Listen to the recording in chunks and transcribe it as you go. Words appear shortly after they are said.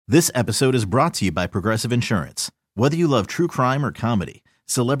This episode is brought to you by Progressive Insurance. Whether you love true crime or comedy,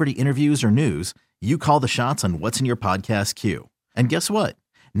 celebrity interviews or news, you call the shots on what's in your podcast queue. And guess what?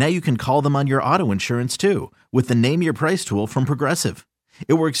 Now you can call them on your auto insurance too with the Name Your Price tool from Progressive.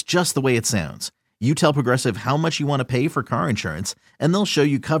 It works just the way it sounds. You tell Progressive how much you want to pay for car insurance, and they'll show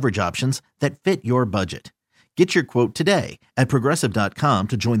you coverage options that fit your budget. Get your quote today at Progressive.com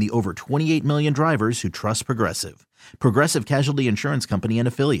to join the over 28 million drivers who trust Progressive. Progressive Casualty Insurance Company and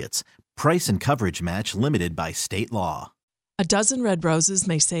Affiliates. Price and coverage match limited by state law. A dozen red roses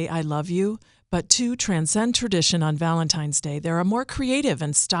may say I love you, but two transcend tradition on Valentine's Day. There are more creative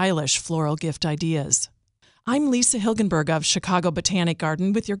and stylish floral gift ideas. I'm Lisa Hilgenberg of Chicago Botanic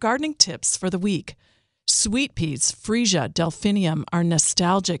Garden with your gardening tips for the week. Sweet peas, freesia, delphinium are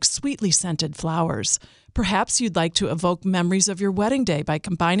nostalgic, sweetly scented flowers. Perhaps you'd like to evoke memories of your wedding day by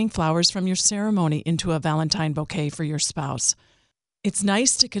combining flowers from your ceremony into a Valentine bouquet for your spouse. It's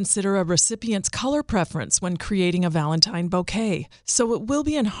nice to consider a recipient's color preference when creating a Valentine bouquet, so it will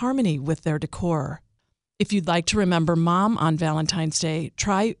be in harmony with their decor. If you'd like to remember Mom on Valentine's Day,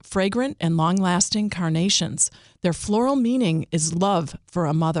 try fragrant and long-lasting carnations. Their floral meaning is love for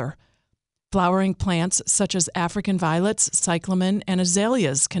a mother. Flowering plants such as African violets, cyclamen, and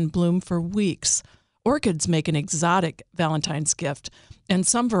azaleas can bloom for weeks. Orchids make an exotic Valentine's gift, and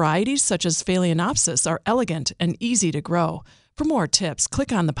some varieties, such as Phalaenopsis, are elegant and easy to grow. For more tips,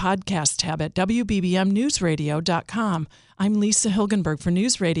 click on the podcast tab at WBBMNewsRadio.com. I'm Lisa Hilgenberg for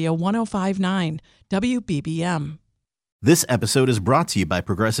News Radio 105.9 WBBM. This episode is brought to you by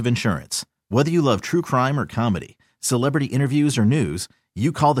Progressive Insurance. Whether you love true crime or comedy, celebrity interviews or news,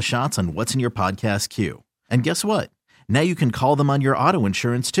 you call the shots on what's in your podcast queue. And guess what? Now you can call them on your auto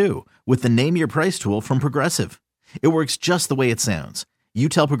insurance too with the Name Your Price tool from Progressive. It works just the way it sounds. You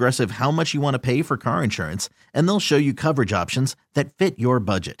tell Progressive how much you want to pay for car insurance, and they'll show you coverage options that fit your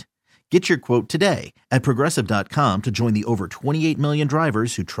budget. Get your quote today at Progressive.com to join the over 28 million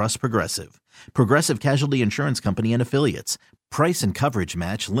drivers who trust Progressive. Progressive Casualty Insurance Company and Affiliates. Price and coverage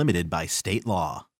match limited by state law.